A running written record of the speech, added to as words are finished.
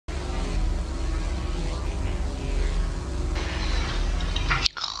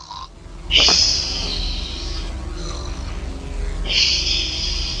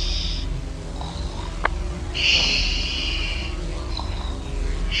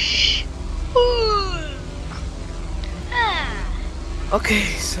Okay,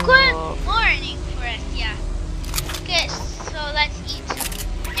 so Good morning, Forestia. Okay, so let's eat.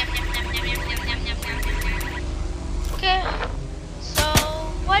 Yum, yum, yum, yum, yum, yum, yum, yum, yum, yum, yum. Okay, so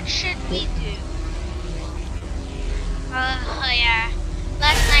what should we do? Oh yeah.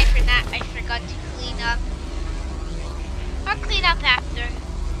 Last night I forgot to clean up. I'll clean up after.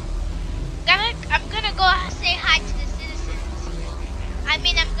 I'm gonna go say hi to the citizens. I'm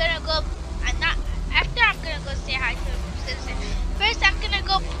not. After I'm gonna go say hi to the citizens. First, I'm gonna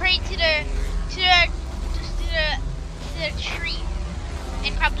go pray to the tree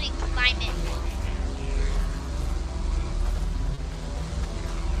and probably climb it.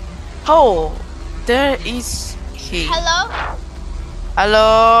 oh, there is he. Hello.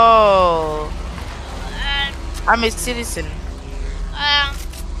 Hello. Um. I'm a citizen.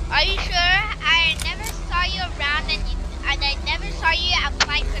 Are you sure? I never saw you around, and I never saw you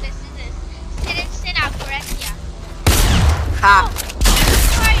apply for the citizen of Forestia. Ha. Oh,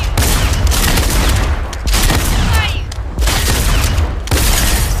 who are you?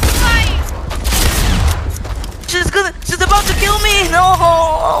 Who are you? She's about to kill me. No.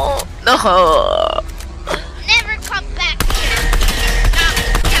 No. Never come back here. Not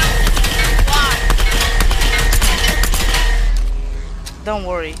without water. Don't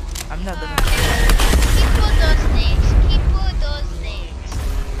worry. I'm not gonna. Keep all those things. Keep all those things.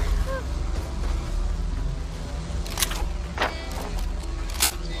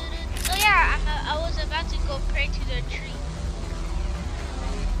 Oh yeah, I was about to go pray to the tree.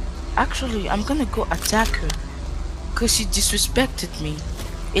 Actually, I'm gonna go attack her. Cause she disrespected me.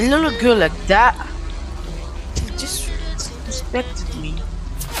 A little girl like that. She disrespected me.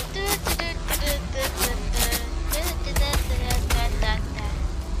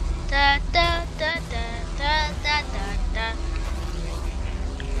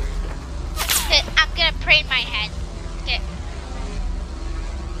 Okay, I'm gonna pray in my head. Okay.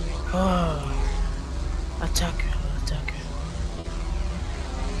 Oh, attack her, attack her.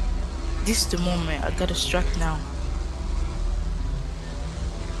 This is the moment. I gotta strike now.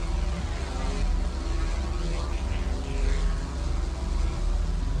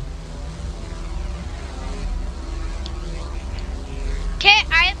 Okay,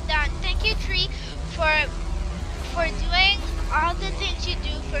 I am done. Thank you, Tree, for doing all the things you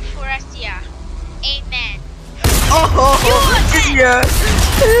do for Forestia. Amen. Oh, You again. yeah.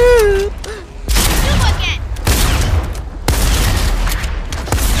 You again.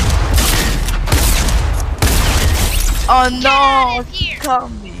 Oh Get out no, of she here.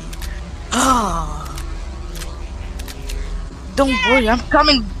 got me. Ah. Don't Get worry, out. I'm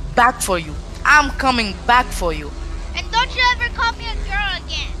coming back for you. I'm coming back for you. And don't you ever call me a girl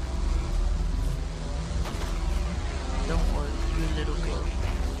again. Don't worry, you little girl.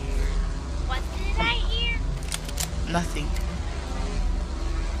 What did I hear? Nothing.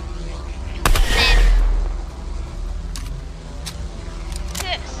 You better.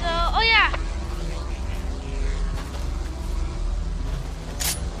 Okay, so, oh yeah.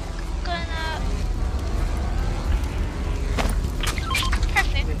 Gonna...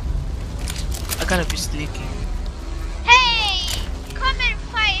 Perfect. I gotta be sneaky. Hey! Come and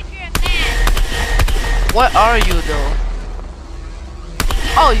fight if you're a man. What are you though?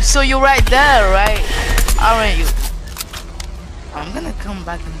 Oh, so you're right there, right? Aren't you? I'm gonna come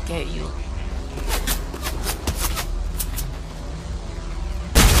back and get you.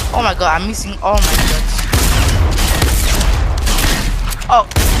 Oh my god, I'm missing all my shots. Oh.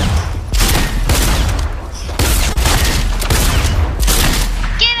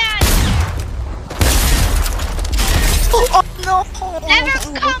 Get out of Oh no. here. Never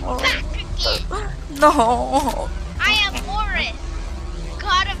come back again. No. I am Morris,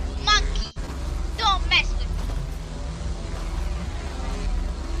 god of monkeys. Don't mess with me.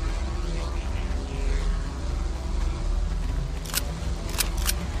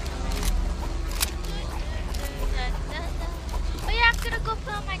 Oh yeah, I'm gonna go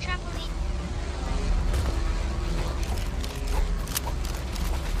play on my trampoline.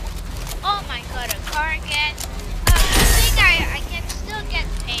 Oh my god, a car again. I think I can still get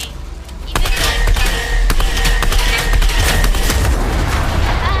paid. Even if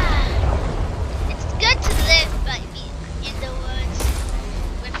it's good to live by me in the woods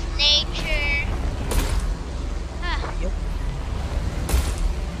with nature. Yep.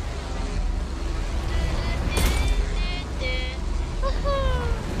 Woohoo!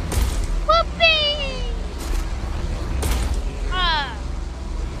 Whoopee!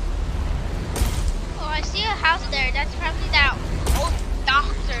 Oh, I see a house there. That's probably that old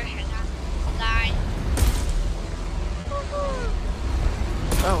doctor guy. Woohoo!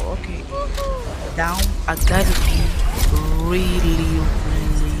 Oh, okay. Woohoo! Down. I gotta be really.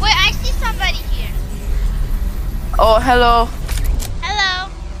 Wait, I see somebody here. Oh, hello. Hello.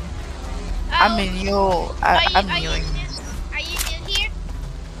 I'm new. I'm new. Are you new here?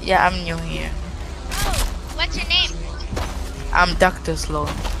 Yeah, I'm new here. Oh, what's your name? I'm Dr. Sloan.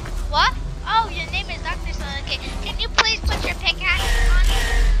 What? Oh, your name is Dr. Sloan. Okay, can you please put your pickaxe on?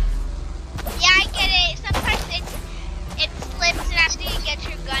 Yeah, I get it. Sometimes it slips and after you get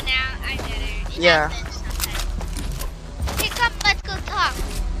your gun out. I get it. It Yeah. happens sometimes. Okay, come, let's go talk.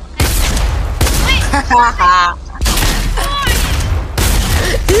 Okay. Wait.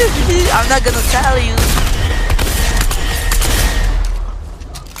 I'm not gonna tell you.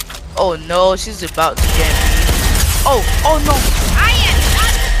 Oh no, she's about to get me. Oh no. I am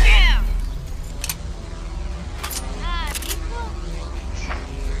not the girl. People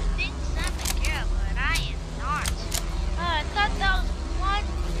think I'm a girl, but I am not. I thought that was one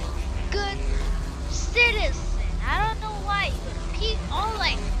good citizen. I don't know why, but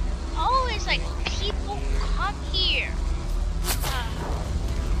always like people come here.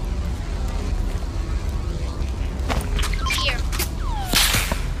 Here.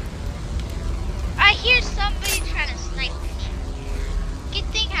 I hear somebody trying to snipe me. Good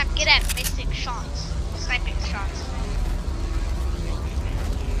thing I'm good at missing shots. Sniping shots.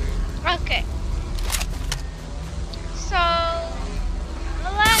 Okay. So,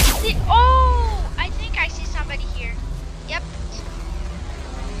 let's see. Oh! I think I see somebody here. Yep.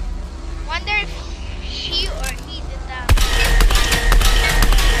 Wonder if she or he did that.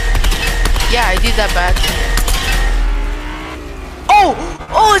 Yeah, I did that bad.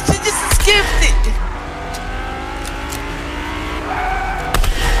 Oh, she just escaped it.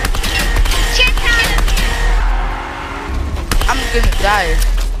 Get out of here! I'm gonna die.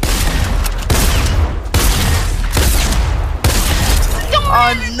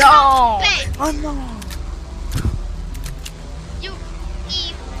 Oh no! Oh no! You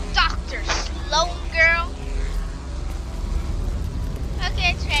evil Dr. Sloan girl. Okay,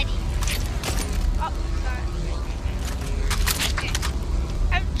 it's ready. Oh, sorry. Okay.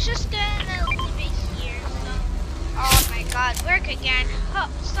 I'm just gonna leave it here, so. Oh my god, work again. Oh,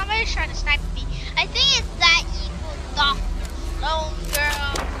 somebody's trying to snipe me. I think it's that evil Dr. Sloan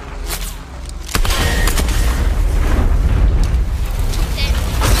girl. Okay.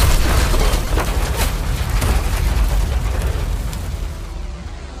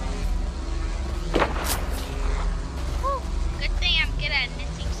 Whew, good thing I'm good at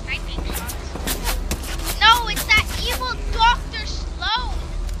missing sniping shots. No, it's that evil Dr. Sloan.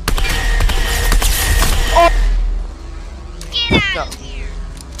 Oh! Get out of here.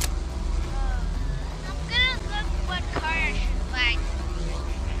 I'm gonna look what car I should buy.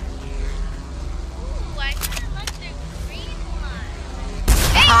 Ooh, I kinda like the green one.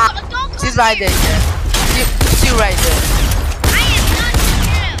 Hey, don't come She's right here. there. She right there. I am not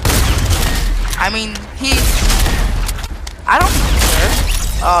you. I mean, I don't care.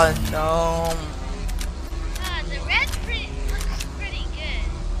 Oh no. The red print looks pretty good,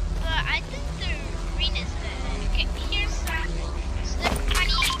 but I think the green is good. Okay, here's some slip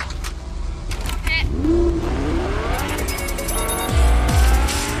money. Okay.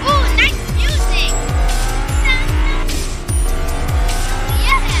 Ooh, nice music. Yeah.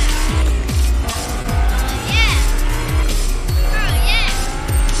 Oh yeah. Oh yeah.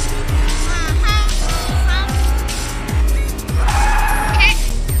 Okay.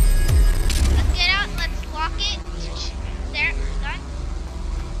 Let's get out. Let's lock it. There. Done.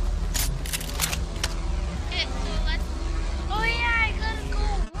 Okay. So let's. Oh yeah. I gotta go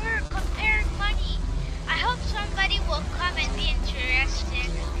work. Comparing money. I hope somebody will come and be interested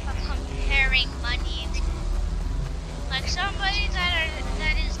of comparing money. Like somebody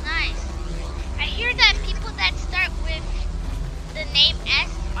that is nice. I hear that people that start with the name S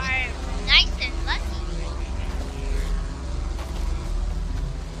are nice and lucky.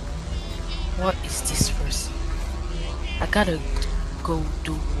 What is this person? I gotta go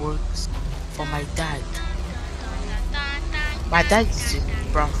do works for my dad. My dad is a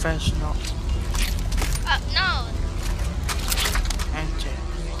professional No. enter.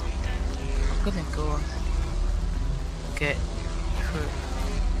 I'm gonna go get her.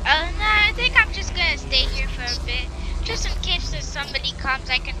 No, I think I'm just gonna stay here for a bit. Just in case if somebody comes,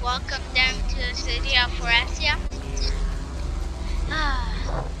 I can welcome them to the city of Forestia.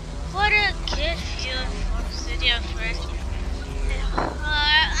 What a good view from the city of Forestia.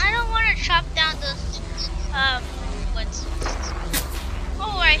 I don't want to chop down those, what's...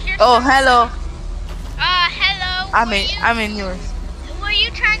 Oh, I hear Oh, something. hello. Hello. I'm in yours. Were you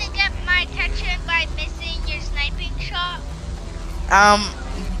trying to get my attention by missing your sniping shot?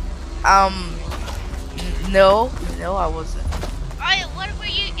 No, no, I wasn't. Oh, what were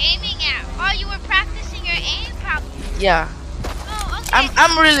you aiming at? Oh, you were practicing your aim probably. Yeah. Oh, okay.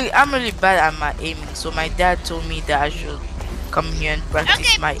 I'm really bad at my aiming. So my dad told me that I should come here and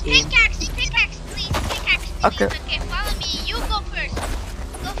practice my aim. Pickaxe, please. Pickaxe, please. Okay. Okay, follow me. You go first.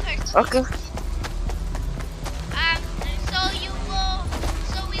 Go first. Okay.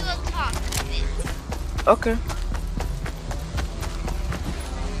 So we will talk. Okay.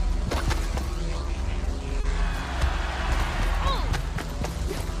 Oh.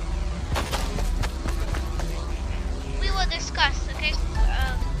 We will discuss, okay?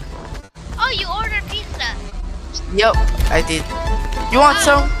 Oh, you ordered pizza. Yep, I did. You want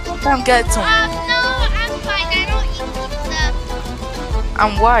some? Come get some. No, I'm fine. I don't eat pizza.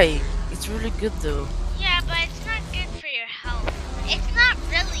 And why? It's really good though. Yeah, but it's not good for your health. It's not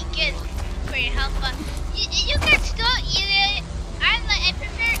really good for your health, but you can still eat it. I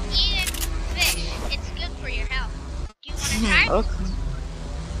prefer eating fish. It's good for your health. Do you want to try? Okay.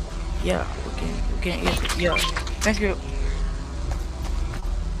 Yeah, we can eat it. Yeah. Thank you.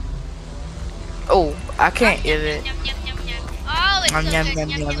 Oh, I can't eat it. Yum, yum, yum, yum. Oh, it's so good. Yum,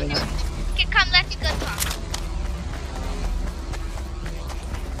 yum, yum. Okay, come, let's go talk.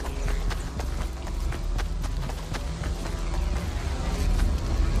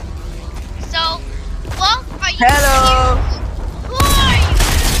 So, well, are you Hello. here? Who are you?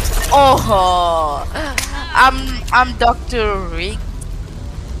 Oh, I'm Dr. Rick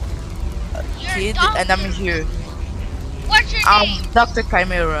You're Kid, Dr. and I'm here. What's your I'm name? Dr.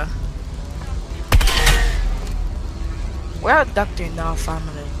 Chimera. We're a doctor in our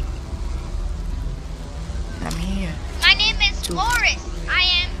family. I'm here. My name is Forrest. I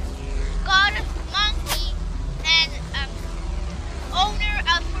am God Monkey and owner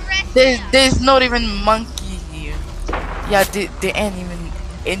of Forestia. There's not even monkey here. Yeah, there ain't even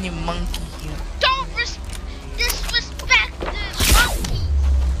any monkey here. Don't disrespect the monkeys.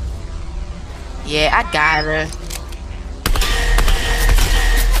 Yeah, I got her.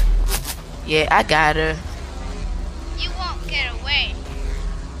 Yeah, I got her. You won't get away.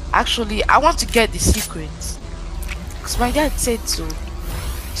 Actually, I want to get the secrets. Cause my dad said so.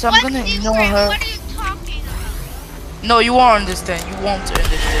 So I'm gonna ignore her. What are you talking about? No, you won't understand. You won't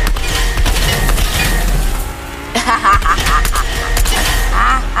understand.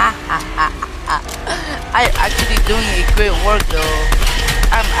 I actually doing a great work though.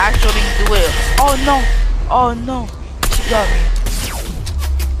 I'm actually doing it. Oh no! Oh no! She got me.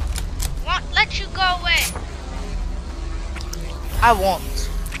 Won't let you go away. I won't.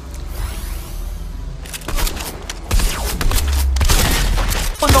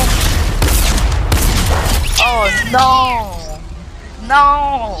 Oh no! Oh no! No!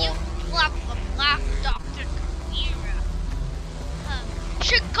 You flop a block, Dr. Kamira.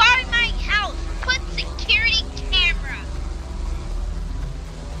 Should guard my house. Put security camera.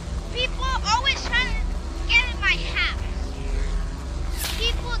 People always trying to get in my house.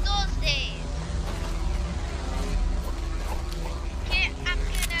 People those days. Okay, I'm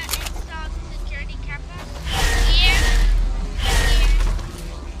gonna install security cameras. Here,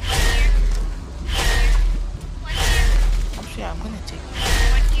 one here, Actually, I'm gonna take it.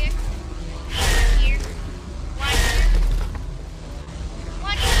 one here, one here, one here,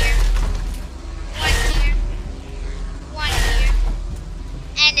 one here, one here, one here,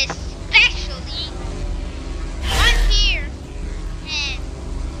 and especially one here, and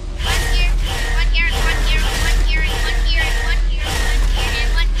one here, one here, and one here, and one here, and one here, and one here, and one here,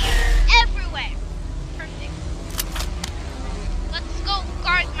 and one here, everywhere. Perfect. Let's go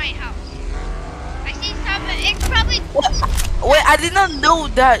guard my house. I see something. It's probably. Wait, I did not know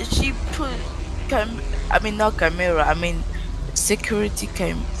that she put not camera, I mean security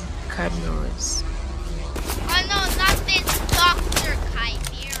cameras. Oh no, not this Dr.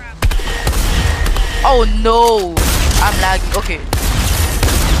 Chimera. Oh no! I'm lagging. Okay.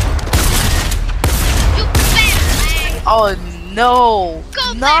 You better lag. Oh no!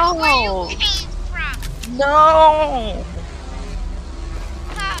 Go back where you No! came from. No!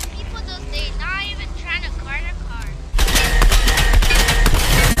 People those days not even trying to guard a car.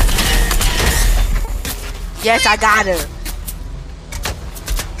 Yes, I got her.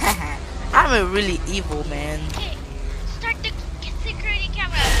 I'm a really evil man. Okay, start the security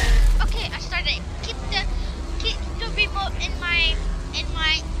camera. Okay, I started. Keep the remote in my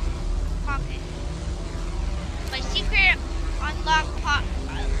pocket. My secret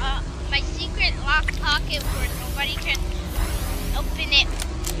my secret lock pocket where nobody can open it.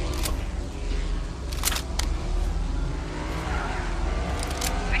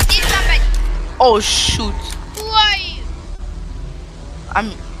 I see somebody. Oh shoot! Who are you?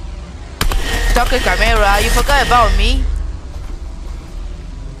 I'm Talking camera, you forgot about me.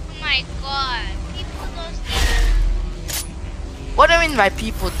 Oh my god. People those days. What do I mean by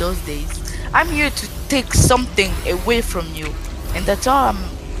people those days? I'm here to take something away from you, and that's all I'm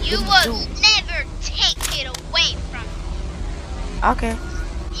You gonna will do. never take it away from me. Okay,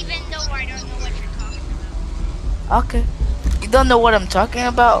 Even though I don't know what you're talking about. okay. You don't know what I'm talking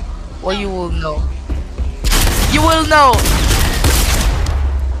about? Well, you will know. You will know.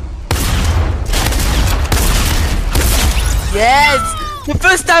 Yes, the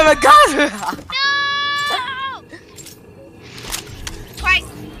first time I got her. No! Twice.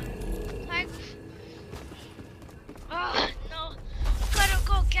 Oh no. Gotta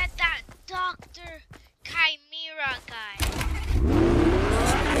go get that Dr. Chimera guy.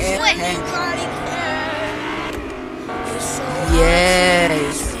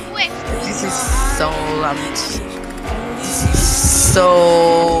 Yes. Quick. This is so this is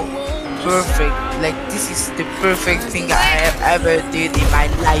so perfect. Like this is the perfect thing I have ever did in my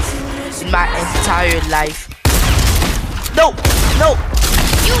life, in my entire life. No, no,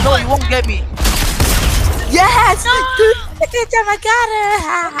 no, you won't get me. Yes. Second time I got her.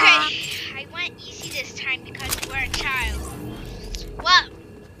 Okay, I went easy this time because you were a child. Well,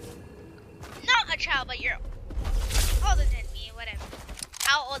 not a child, but you're older than me, whatever.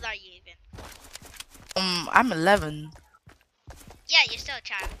 How old are you even? I'm 11. Yeah, you're still a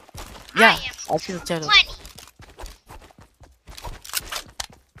child. Yeah, I I feel am jealous. 20.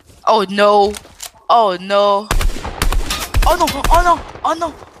 Oh no. Oh no. Oh no. Oh no. Oh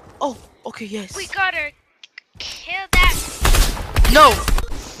no. Oh, okay, yes. We gotta kill that No.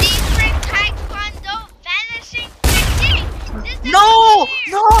 secret taekwondo vanishing technique. This is No.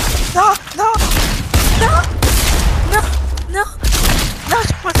 weird. No. No. No. No. No. No. No.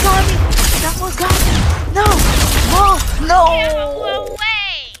 Someone got me. Someone got me. No. No. No. Get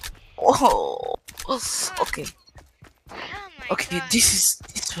away. Oh. Okay. Oh my Okay. god. This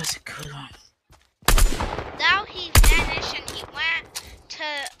was a good one. Now he vanished and he went to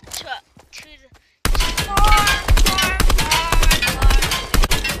the far.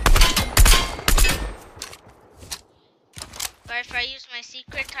 But if I use my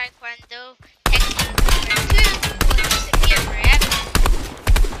secret taekwondo technique number 2, it will disappear forever.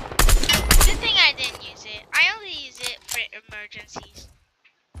 Good thing I didn't use it. I only use it for emergencies.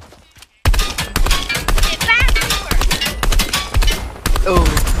 Get back to her. Oh.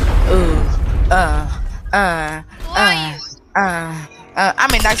 Who are you?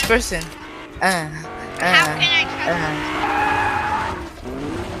 I'm a nice person. How can I trust you?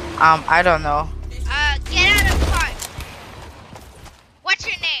 I don't know. Get out of the car. What's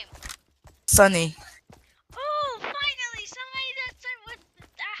your name? Sunny. Oh, finally, somebody that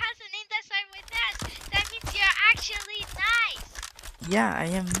has a name that starts with S. That means you're actually nice. Yeah, I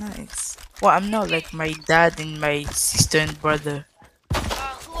am nice. Well, I'm not like my dad and my sister and brother.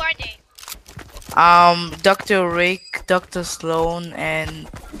 Who are they? Dr. Rick, Dr. Sloan, and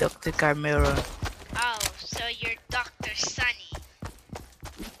Dr. Chimera. Oh, so you're Dr. Sunny.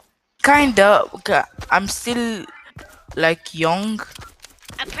 Kinda. I'm still like young,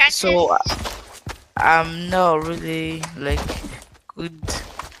 Apprentice? so I'm not really like good.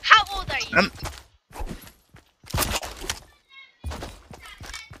 How old are you?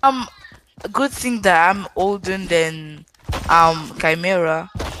 A good thing that I'm older than Chimera.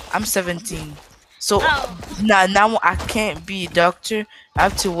 I'm 17. So now I can't be a doctor. I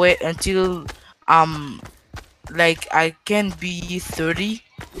have to wait until like I can be 30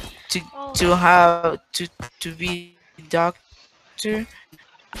 to have to be doctor.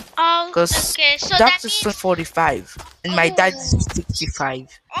 Oh, Because okay, so that doctor's means... 45 and my dad is 65.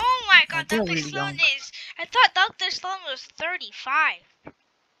 Oh my god, They're Dr. really Sloan young. is... I thought Dr. Sloan was 35.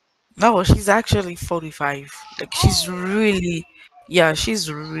 No, she's actually 45. Like she's really, yeah,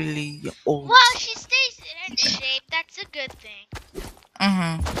 she's really old. Well, she stays in shape. That's a good thing.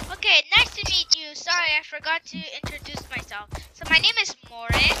 Okay, nice to meet you. Sorry, I forgot to introduce myself. So my name is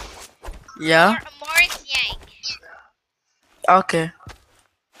Morris. Yeah. Morris Yang. Okay.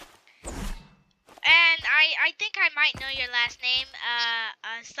 And I think I might know your last name.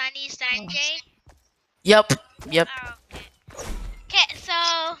 Sunny Sanjay. Yep. Oh, okay. Okay, so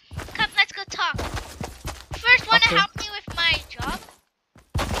come, let's go talk. First, wanna help me with my job?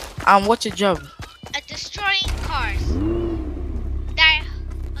 What's your job? Destroying cars. That,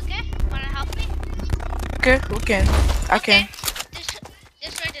 okay? Wanna help me? Okay, we can. I can.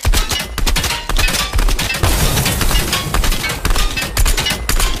 Destroy this car.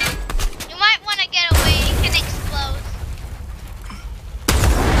 You might wanna get away. It can explode.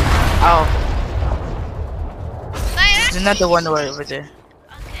 Oh. But There's another one right over there.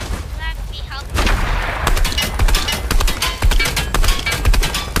 okay, let me help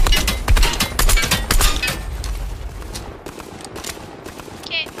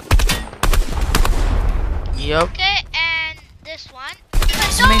Yep. Okay, and this one.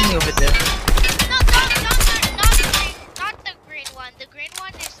 It's No, mainly over there. no, not the green one. The green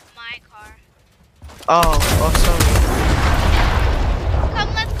one is my car. Oh, oh, sorry.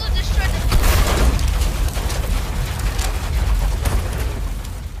 Come, let's go destroy the.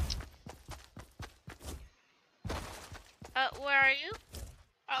 Where are you?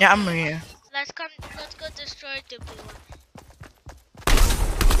 Yeah, I'm here. Let's go destroy the blue one.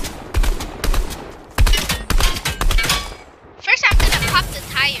 First, I'm gonna pop the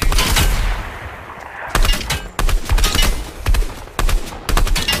tire.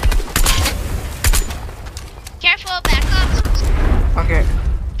 Careful, back up. Okay.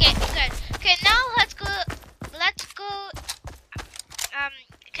 Okay, good. Okay, now let's go.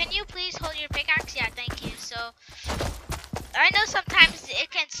 Can you please hold your pickaxe? Yeah, thank you. So, I know sometimes it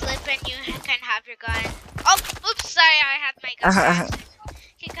can slip and you can have your gun. Oh, oops, sorry, I had my gun.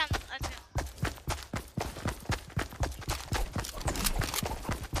 Okay, come, let's go.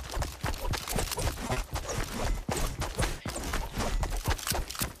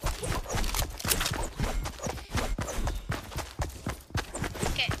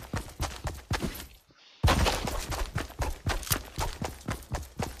 Okay.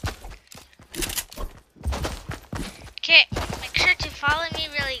 Okay, make sure to follow me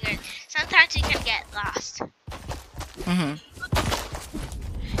really good. Sometimes you can get lost.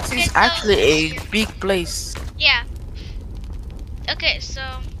 This Okay, is so- actually a big place. Yeah. Okay, so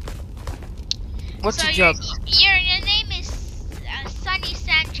What's so your job? your name is Sunny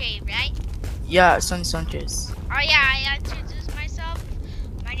Sanjay, right? Yeah, Sonny Sanchez. Oh yeah, I introduced myself.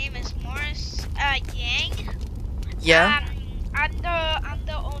 My name is Morris Yang. Yeah. I'm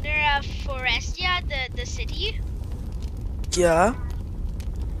the owner of Forestia, the city. Yeah.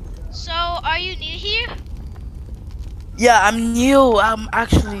 So are you new here? Yeah, I'm new. I'm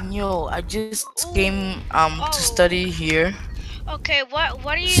actually new. I just came Oh. to study here. Okay,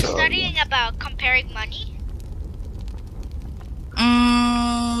 what are you So, studying about? Comparing money?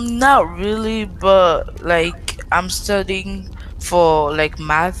 Not really, but like I'm studying for like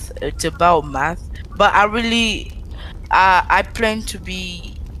math. It's about math, but I plan to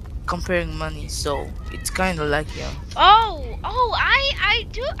be comparing money, so it's kind of like yeah.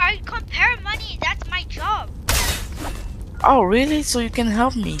 I compare money. That's my job. Oh, really? So you can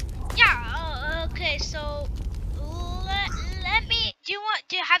help me? Yeah. Okay. So let me.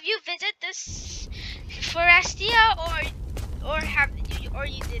 Have you visited this Forestia or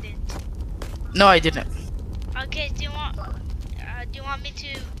you didn't? No, I didn't. Okay. Do you want me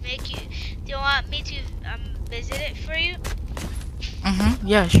to make you? Do you want me to visit it for you?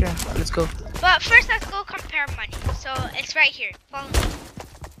 Yeah, sure. Let's go. But first, let's go compare money. So it's right here. Follow me.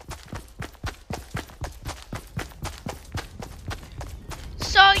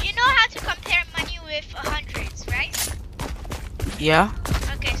 So you know how to compare money with hundreds, right? Yeah.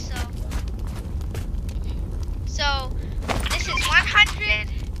 Okay, so this is 100,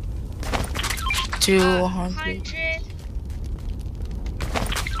 200. 100,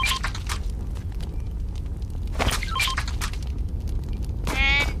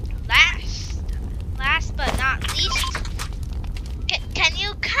 and last but not least, can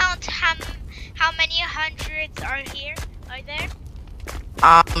you count how many hundreds are here? Are there?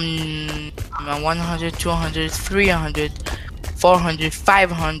 100, 200, 300, 400,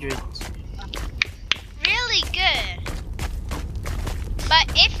 500. Really good.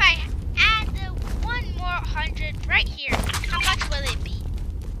 But if I add one more 100 right here, how much will it be?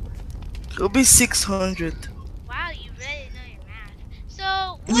 It'll be 600. Wow, you really know your math.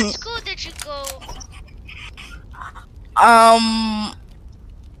 So, what school did you go?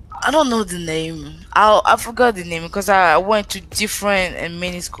 I don't know the name. I forgot the name because I went to different and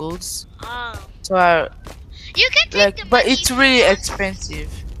many schools. Oh. So I You can take like, the but money. it's really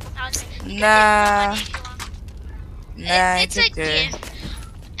expensive. Okay. You Nah, can take the money if you want. nah, It's it's a okay. gift.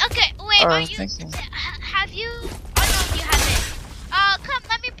 Okay, wait, Oh, are you thank you. have you oh no, you haven't. Come,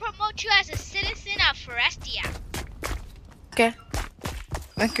 let me promote you as a citizen of Forestia. Okay,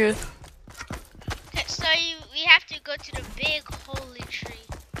 thank you. Okay, so we have to go to the big holy tree.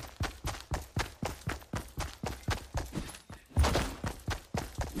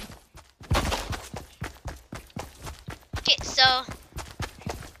 Okay, so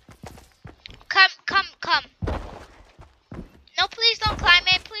come. No, please don't climb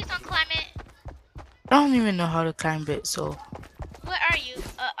it. Please don't climb it. I don't even know how to climb it, so Where are you?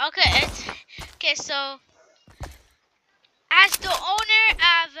 Okay, okay. So, as the owner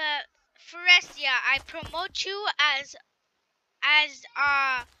of Forestia, I promote you as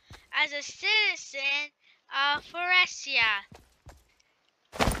a citizen of Forestia.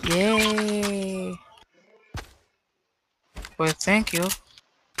 yay. Well, thank you.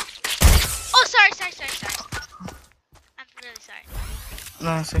 Oh, sorry. I'm really sorry.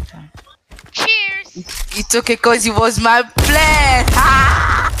 No, it's okay. Cheers. It's okay, cause it was my plan.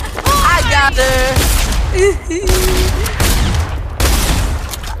 Ah! I got her.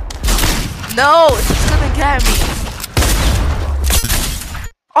 No, she's gonna get me.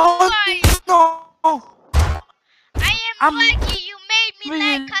 Oh no! I am lucky you made me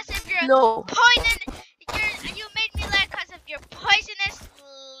lag because of your low. poison. You made me lag because of your poisonous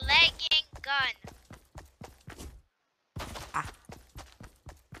lagging gun.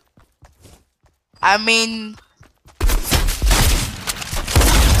 I mean,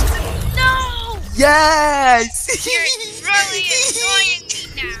 no. yes. You're really annoying me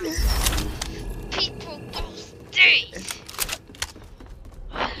now. People those days.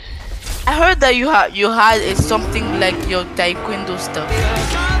 I heard that you had something like your taekwondo stuff,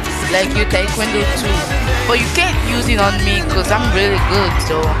 like your taekwondo too, but you can't use it on me because I'm really good.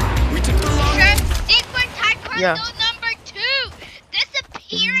 So Sure, secret taekwondo yeah. number 2,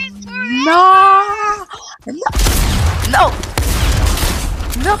 disappearing forever. No.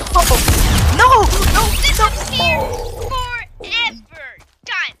 Disappear forever.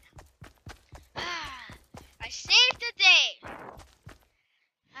 Done. I saved the day.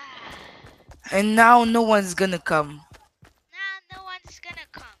 And now no one's gonna come. Now no one's gonna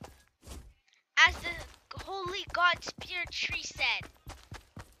come. As the holy god spirit tree said.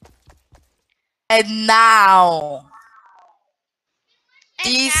 And now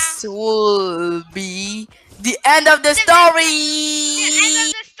this will be the end of the story. The end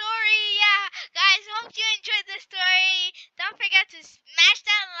of the story, yeah. Guys, hope you enjoyed the story. Don't forget to smash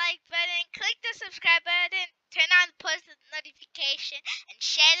that like button, click the subscribe button, turn on the post notification, and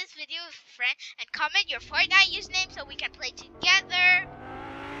share this video with a friend, and comment your Fortnite username so we can play together.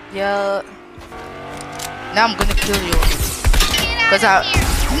 Yeah. Now I'm gonna kill you. Get out of here.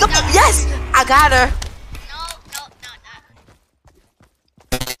 No, yes, I got her. No.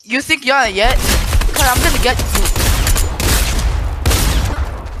 You think you're not yet? Cause I'm gonna get you.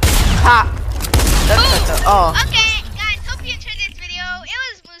 Ha. Oh. Okay.